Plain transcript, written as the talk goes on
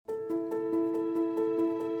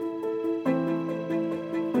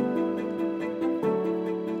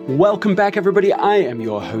Welcome back, everybody. I am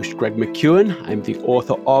your host, Greg McKeown. I'm the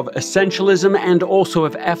author of Essentialism and also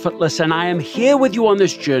of Effortless, and I am here with you on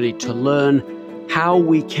this journey to learn how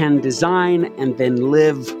we can design and then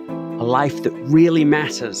live a life that really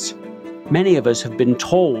matters. Many of us have been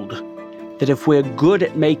told that if we're good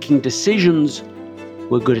at making decisions,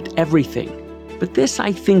 we're good at everything. But this,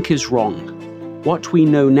 I think, is wrong. What we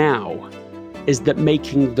know now is that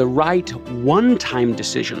making the right one-time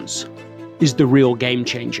decisions is the real game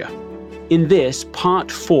changer. In this,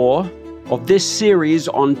 part 4 of this series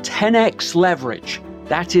on 10x leverage,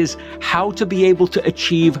 that is how to be able to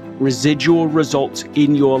achieve residual results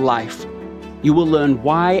in your life. You will learn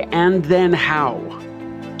why and then how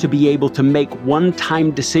to be able to make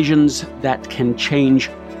one-time decisions that can change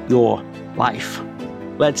your life.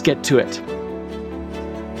 Let's get to it.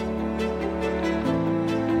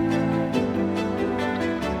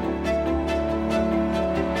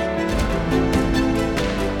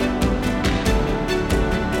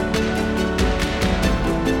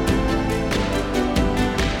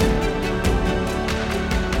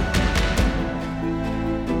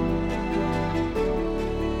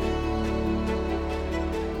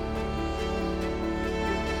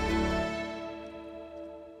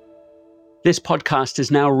 This podcast has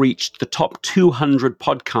now reached the top 200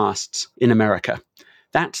 podcasts in America.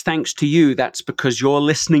 That's thanks to you. That's because you're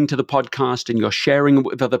listening to the podcast and you're sharing it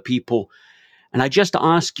with other people. And I just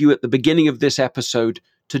ask you at the beginning of this episode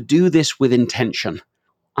to do this with intention.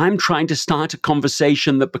 I'm trying to start a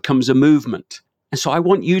conversation that becomes a movement. And so I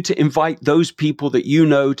want you to invite those people that you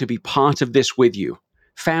know to be part of this with you.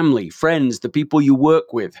 Family, friends, the people you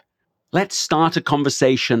work with. Let's start a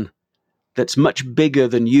conversation that's much bigger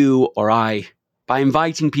than you or I by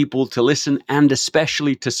inviting people to listen and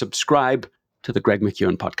especially to subscribe to the Greg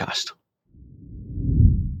McKeown podcast.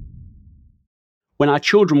 When our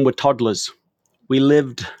children were toddlers, we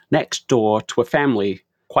lived next door to a family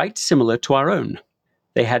quite similar to our own.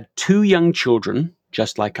 They had 2 young children,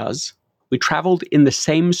 just like us. We traveled in the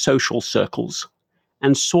same social circles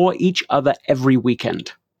and saw each other every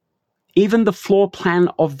weekend. Even the floor plan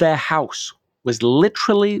of their house was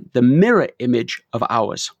literally the mirror image of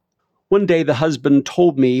ours. One day, the husband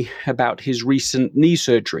told me about his recent knee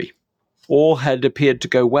surgery. All had appeared to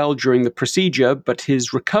go well during the procedure, but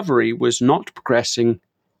his recovery was not progressing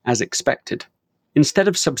as expected. Instead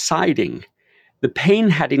of subsiding, the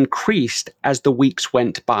pain had increased as the weeks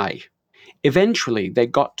went by. Eventually, they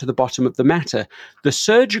got to the bottom of the matter. The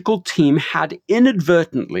surgical team had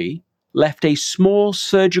inadvertently left a small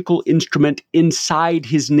surgical instrument inside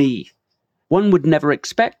his knee. One would never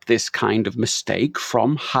expect this kind of mistake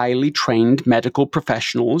from highly trained medical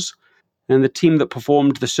professionals, and the team that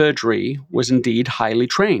performed the surgery was indeed highly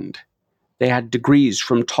trained. They had degrees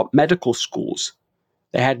from top medical schools.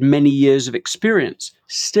 They had many years of experience.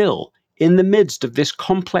 Still, in the midst of this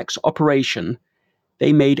complex operation,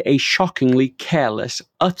 they made a shockingly careless,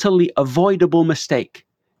 utterly avoidable mistake.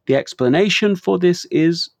 The explanation for this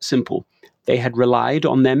is simple. They had relied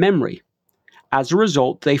on their memory. As a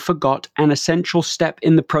result, they forgot an essential step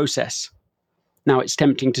in the process. Now, it's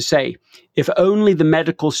tempting to say, if only the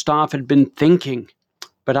medical staff had been thinking,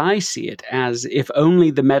 but I see it as if only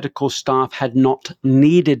the medical staff had not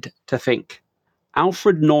needed to think.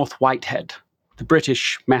 Alfred North Whitehead, the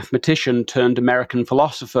British mathematician turned American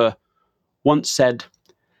philosopher, once said,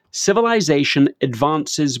 "Civilization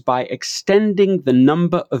advances by extending the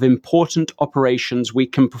number of important operations we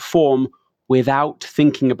can perform without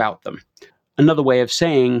thinking about them." Another way of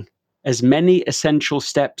saying, as many essential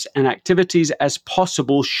steps and activities as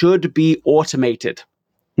possible should be automated.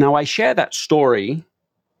 Now, I share that story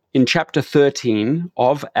in chapter 13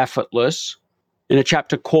 of Effortless, in a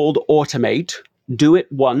chapter called Automate, Do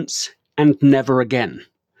It Once and Never Again.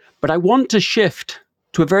 But I want to shift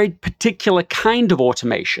to a very particular kind of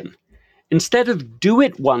automation. Instead of do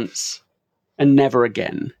it once and never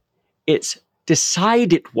again, it's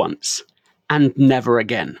decide it once and never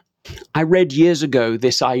again. I read years ago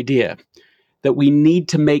this idea that we need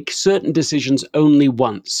to make certain decisions only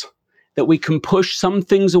once, that we can push some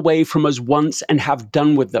things away from us once and have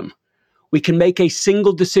done with them. We can make a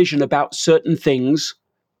single decision about certain things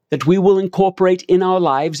that we will incorporate in our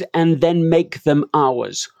lives and then make them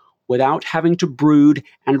ours without having to brood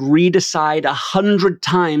and redecide 100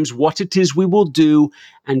 times what it is we will do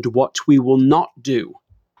and what we will not do.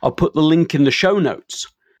 I'll put the link in the show notes,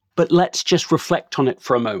 but let's just reflect on it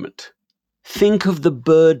for a moment. Think of the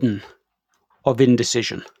burden of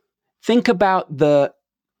indecision. Think about the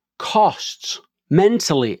costs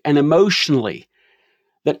mentally and emotionally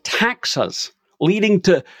that tax us, leading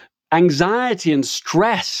to anxiety and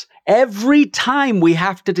stress every time we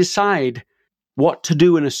have to decide what to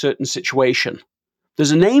do in a certain situation.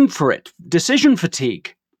 There's a name for it, decision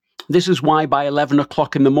fatigue. This is why by 11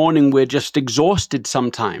 o'clock in the morning we're just exhausted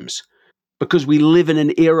sometimes, because we live in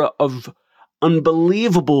an era of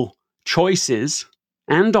unbelievable choices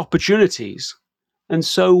and opportunities. And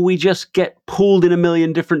so we just get pulled in a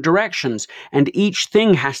million different directions, and each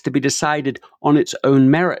thing has to be decided on its own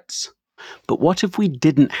merits. But what if we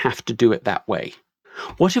didn't have to do it that way?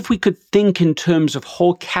 What if we could think in terms of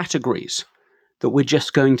whole categories that we're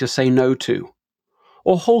just going to say no to?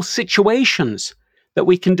 Or whole situations that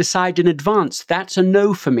we can decide in advance, that's a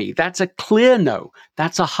no for me, that's a clear no,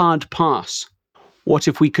 that's a hard pass. What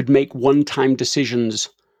if we could make one-time decisions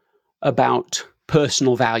about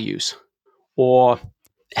personal values, or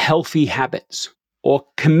healthy habits, or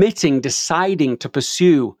deciding to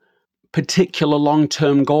pursue particular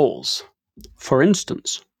long-term goals? For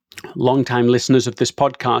instance, long-time listeners of this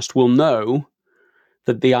podcast will know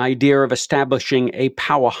that the idea of establishing a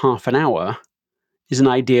power half an hour is an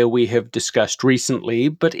idea we have discussed recently,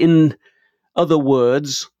 but in other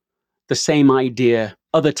words, the same idea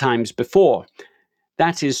other times before.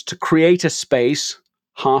 That is to create a space,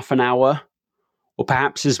 half an hour, or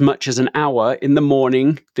perhaps as much as an hour in the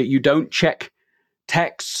morning, that you don't check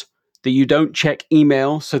texts, that you don't check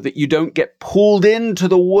email, so that you don't get pulled into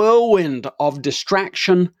the whirlwind of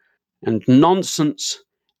distraction and nonsense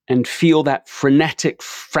and feel that frenetic,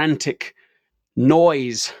 frantic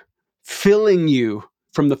noise filling you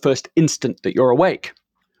from the first instant that you're awake.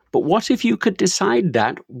 But what if you could decide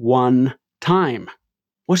that one time?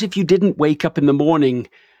 What if you didn't wake up in the morning,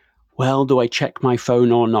 well, do I check my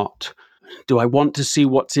phone or not? Do I want to see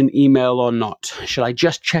what's in email or not? Should I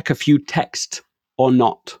just check a few texts or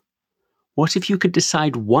not? What if you could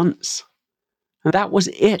decide once, and that was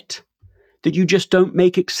it, that you just don't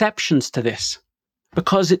make exceptions to this?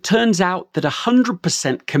 Because it turns out that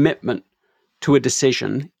 100% commitment to a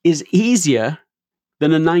decision is easier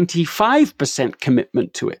than a 95%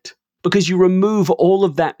 commitment to it, because you remove all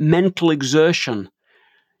of that mental exertion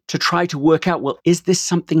to try to work out, well, is this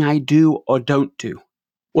something I do or don't do?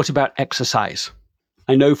 What about exercise?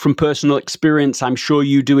 I know from personal experience, I'm sure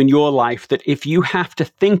you do in your life, that if you have to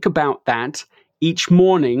think about that each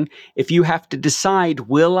morning, if you have to decide,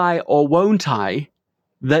 will I or won't I,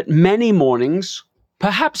 that many mornings,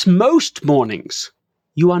 perhaps most mornings,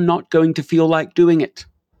 you are not going to feel like doing it.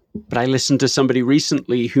 But I listened to somebody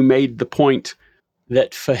recently who made the point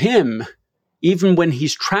that for him, even when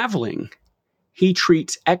he's traveling, he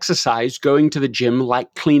treats exercise, going to the gym,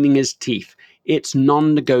 like cleaning his teeth. It's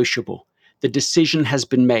non-negotiable. The decision has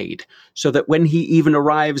been made, so that when he even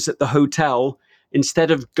arrives at the hotel,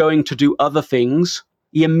 instead of going to do other things,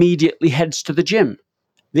 he immediately heads to the gym.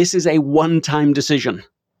 This is a one-time decision.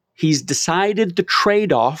 He's decided the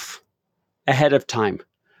trade-off ahead of time,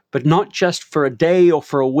 but not just for a day or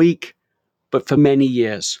for a week, but for many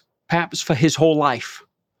years, perhaps for his whole life.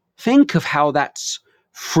 Think of how that's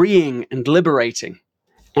freeing and liberating.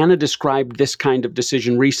 Anna described this kind of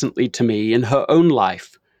decision recently to me in her own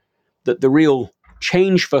life, that the real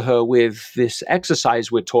change for her with this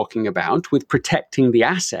exercise we're talking about, with protecting the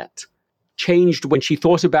asset, changed when she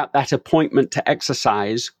thought about that appointment to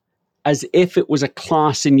exercise as if it was a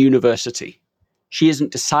class in university. She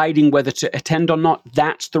isn't deciding whether to attend or not.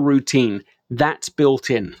 That's the routine. That's built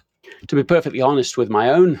in. To be perfectly honest with my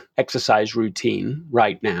own exercise routine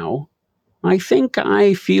right now, I think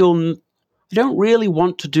I feel I don't really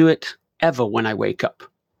want to do it ever when I wake up.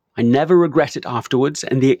 I never regret it afterwards,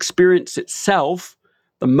 and the experience itself,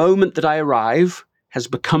 the moment that I arrive, has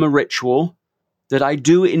become a ritual that I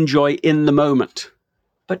do enjoy in the moment.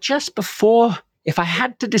 But just before, if I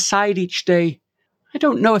had to decide each day, I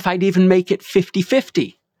don't know if I'd even make it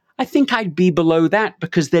 50-50. I think I'd be below that,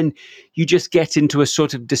 because then you just get into a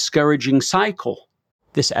sort of discouraging cycle.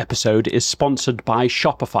 This episode is sponsored by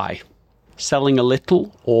Shopify. Selling a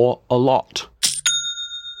little or a lot.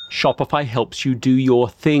 Shopify helps you do your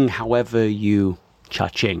thing however you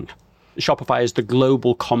cha-ching. Shopify is the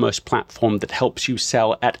global commerce platform that helps you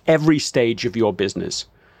sell at every stage of your business.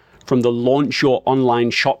 From the launch your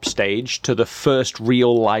online shop stage to the first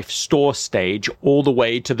real life store stage, all the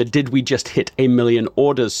way to the did we just hit 1 million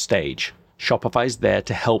orders stage. Shopify's there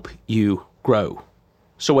to help you grow.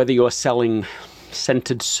 So whether you're selling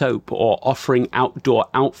scented soap or offering outdoor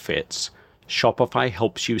outfits, Shopify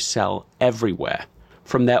helps you sell everywhere.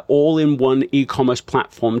 From their all-in-one e-commerce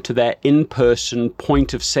platform to their in-person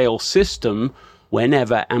point-of-sale system,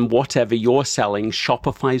 whenever and whatever you're selling,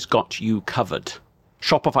 Shopify's got you covered.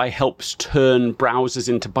 Shopify helps turn browsers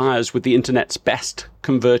into buyers with the internet's best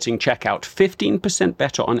converting checkout, 15%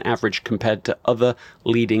 better on average compared to other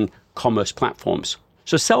leading commerce platforms.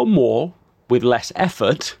 So sell more with less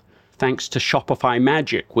effort thanks to Shopify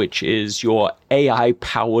Magic, which is your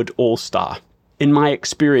AI-powered all-star. In my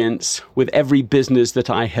experience with every business that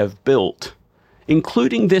I have built,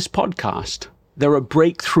 including this podcast, there are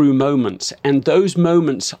breakthrough moments, and those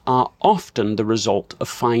moments are often the result of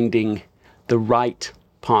finding the right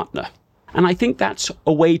partner. And I think that's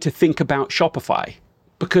a way to think about Shopify,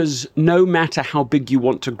 because no matter how big you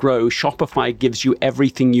want to grow, Shopify gives you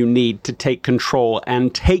everything you need to take control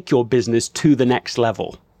and take your business to the next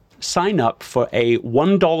level. Sign up for a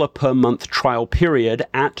 $1 per month trial period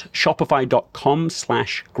at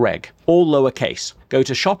shopify.com/Greg, all lowercase. Go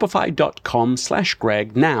to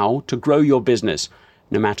shopify.com/Greg now to grow your business,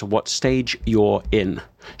 no matter what stage you're in.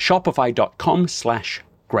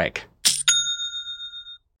 Shopify.com/Greg.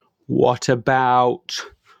 What about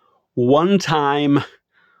one-time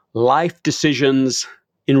life decisions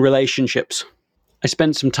in relationships? I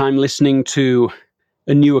spent some time listening to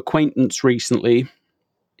a new acquaintance recently.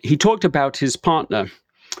 He talked about his partner,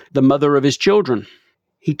 the mother of his children.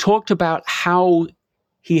 He talked about how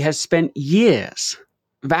he has spent years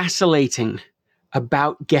vacillating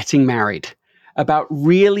about getting married, about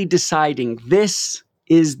really deciding this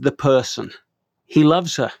is the person. He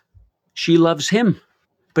loves her. She loves him.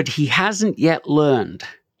 But he hasn't yet learned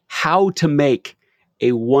how to make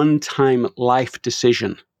a one-time life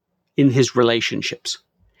decision in his relationships.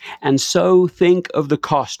 And so think of the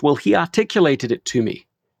cost. Well, he articulated it to me.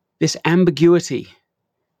 This ambiguity,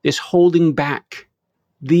 this holding back,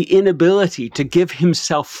 the inability to give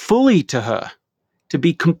himself fully to her, to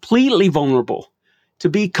be completely vulnerable, to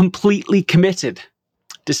be completely committed.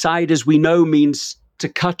 Decide, as we know, means to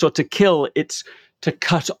cut or to kill. It's to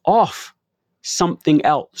cut off something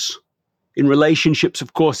else. In relationships,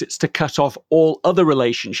 of course, it's to cut off all other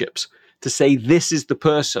relationships, to say this is the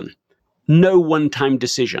person. No one-time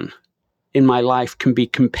decision in my life can be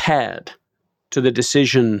compared to the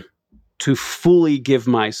decision to fully give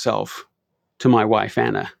myself to my wife,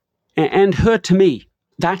 Anna, and her to me.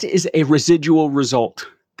 That is a residual result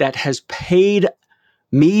that has paid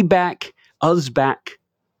me back, us back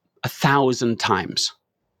 1,000 times.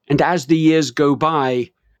 And as the years go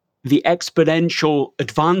by, the exponential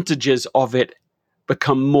advantages of it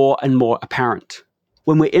become more and more apparent.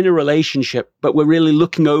 When we're in a relationship, but we're really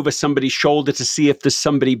looking over somebody's shoulder to see if there's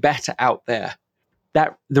somebody better out there,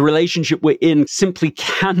 that the relationship we're in simply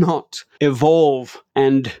cannot evolve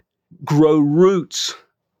and grow roots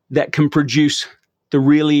that can produce the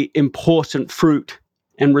really important fruit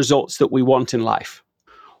and results that we want in life.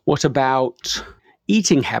 What about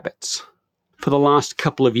eating habits? For the last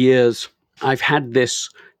couple of years, I've had this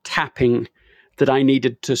tapping that I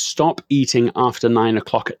needed to stop eating after 9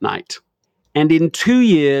 o'clock at night. And in 2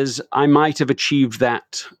 years, I might have achieved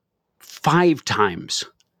that 5 times.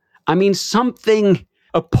 I mean, something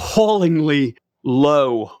appallingly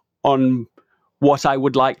low on what I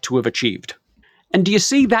would like to have achieved. And do you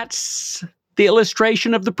see, that's the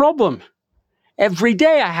illustration of the problem. Every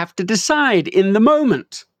day I have to decide in the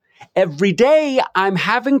moment. Every day I'm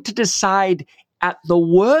having to decide at the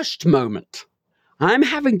worst moment. I'm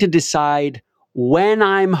having to decide when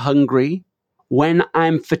I'm hungry, when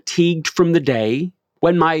I'm fatigued from the day,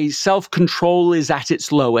 when my self-control is at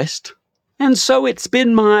its lowest. And so it's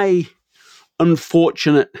been my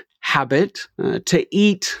unfortunate habit to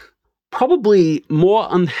eat probably more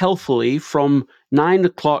unhealthily from 9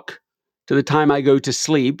 o'clock to the time I go to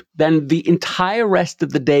sleep than the entire rest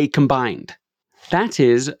of the day combined. That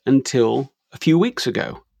is until a few weeks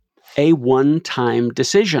ago, a one-time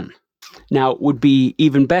decision. Now, it would be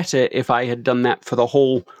even better if I had done that for the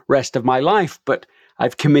whole rest of my life, but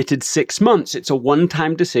I've committed 6 months. It's a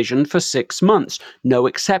one-time decision for 6 months, no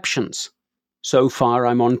exceptions. So far,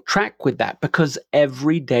 I'm on track with that because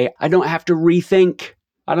every day I don't have to rethink.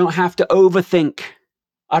 I don't have to overthink.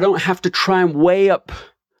 I don't have to try and weigh up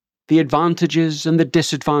the advantages and the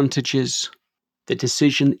disadvantages. The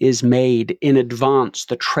decision is made in advance.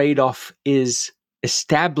 The trade-off is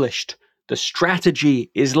established. The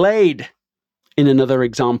strategy is laid. In another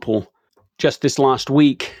example, just this last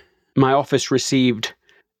week, my office received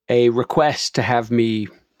a request to have me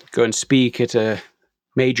go and speak at a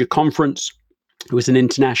major conference. It was an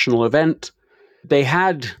international event. They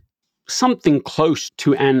had something close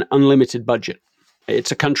to an unlimited budget.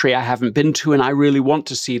 It's a country I haven't been to, and I really want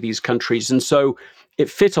to see these countries. And so it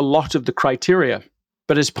fit a lot of the criteria.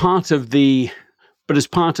 But as part of the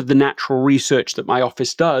natural research that my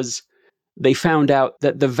office does, they found out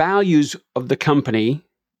that the values of the company,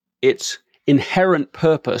 its inherent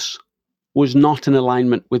purpose, was not in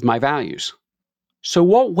alignment with my values. So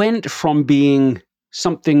what went from being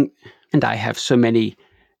something, and I have so many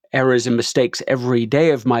errors and mistakes every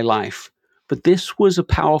day of my life, but this was a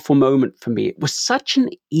powerful moment for me. It was such an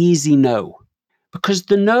easy no, because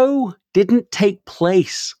the no didn't take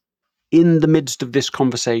place in the midst of this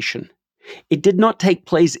conversation. It did not take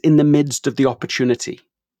place in the midst of the opportunity.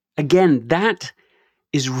 Again, that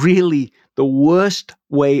is really the worst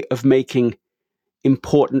way of making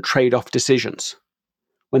important trade-off decisions.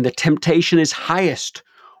 When the temptation is highest,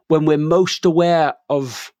 when we're most aware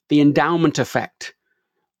of the endowment effect,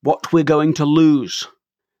 what we're going to lose.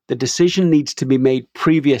 The decision needs to be made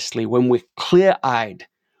previously when we're clear-eyed,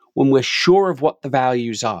 when we're sure of what the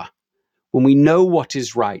values are, when we know what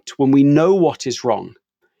is right, when we know what is wrong,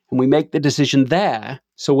 and we make the decision there,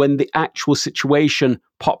 so when the actual situation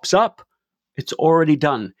pops up, it's already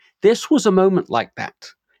done. This was a moment like that.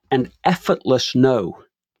 An effortless no,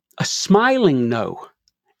 a smiling no,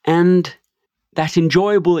 and that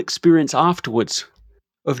enjoyable experience afterwards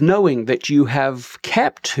of knowing that you have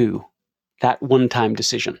kept to that one-time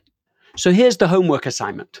decision. So here's the homework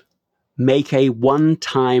assignment. Make a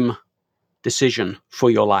one-time decision for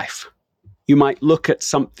your life. You might look at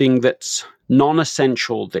something that's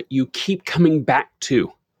non-essential that you keep coming back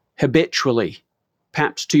to habitually,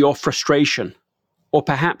 perhaps to your frustration, or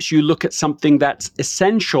perhaps you look at something that's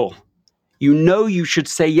essential. You know you should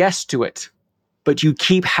say yes to it, but you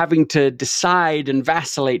keep having to decide and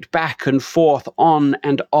vacillate back and forth, on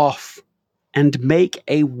and off, and make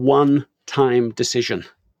a one-time decision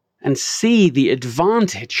and see the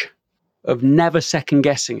advantage of never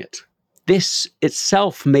second-guessing it. This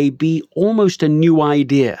itself may be almost a new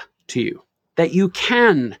idea to you, that you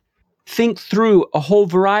can think through a whole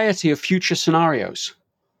variety of future scenarios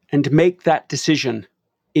and make that decision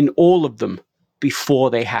in all of them before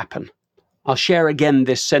they happen. I'll share again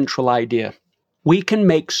this central idea. We can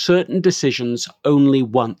make certain decisions only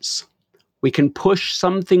once. We can push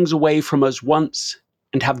some things away from us once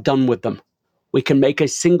and have done with them. We can make a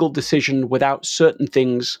single decision without certain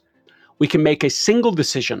things. We can make a single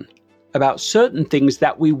decision about certain things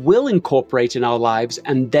that we will incorporate in our lives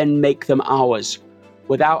and then make them ours,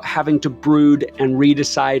 without having to brood and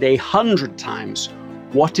redecide 100 times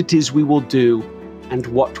what it is we will do and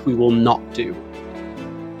what we will not do.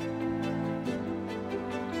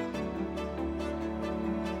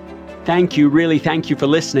 Thank you, really thank you for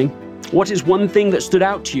listening. What is one thing that stood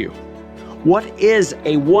out to you? What is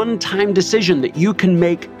a one-time decision that you can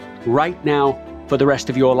make right now for the rest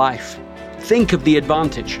of your life? Think of the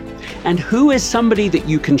advantage. And who is somebody that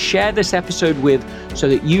you can share this episode with so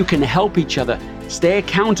that you can help each other stay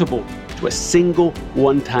accountable to a single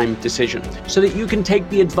one-time decision, so that you can take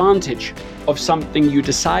the advantage of something you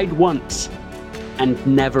decide once and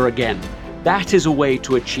never again? That is a way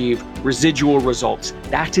to achieve residual results.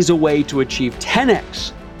 That is a way to achieve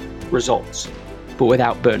 10x results, but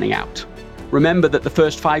without burning out. Remember that the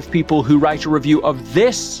first 5 people who write a review of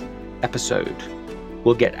this episode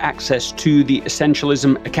will get access to the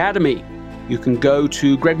Essentialism Academy. You can go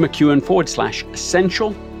to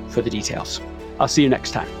gregmckeown/essential for the details. I'll see you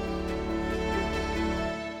next time.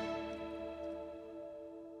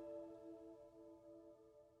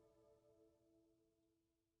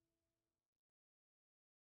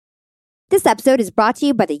 This episode is brought to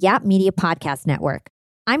you by the Yap Media Podcast Network.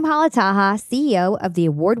 I'm Hala Taha, CEO of the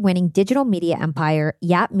award-winning digital media empire,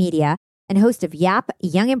 Yap Media, and host of Yap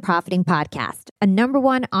Young and Profiting Podcast, a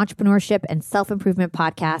 #1 entrepreneurship and self-improvement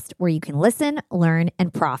podcast where you can listen, learn,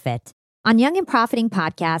 and profit. On Young and Profiting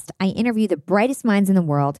Podcast, I interview the brightest minds in the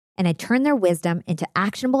world, and I turn their wisdom into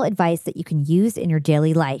actionable advice that you can use in your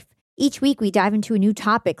daily life. Each week, we dive into a new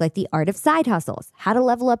topic like the art of side hustles, how to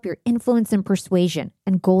level up your influence and persuasion,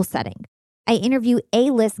 and goal setting. I interview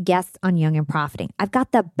A-list guests on Young and Profiting. I've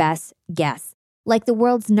got the best guests, like the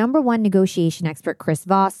world's #1 negotiation expert, Chris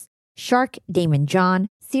Voss, Shark Damon John,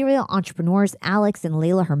 serial entrepreneurs Alex and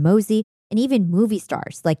Layla Hermosi, and even movie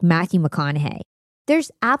stars like Matthew McConaughey. There's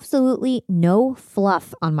absolutely no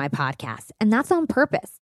fluff on my podcast, and that's on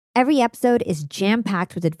purpose. Every episode is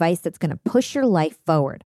jam-packed with advice that's going to push your life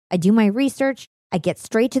forward. I do my research, I get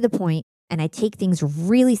straight to the point, and I take things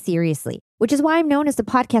really seriously, which is why I'm known as the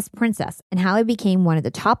podcast princess and how I became one of the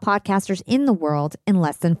top podcasters in the world in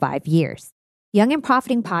less than 5 years. Young and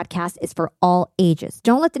Profiting Podcast is for all ages.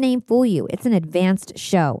 Don't let the name fool you. It's an advanced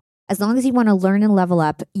show. As long as you want to learn and level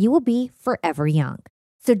up, you will be forever young.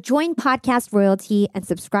 So join Podcast Royalty and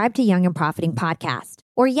subscribe to Young and Profiting Podcast,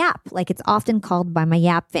 or YAP, like it's often called by my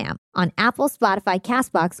YAP fam, on Apple, Spotify,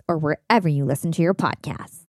 CastBox, or wherever you listen to your podcasts.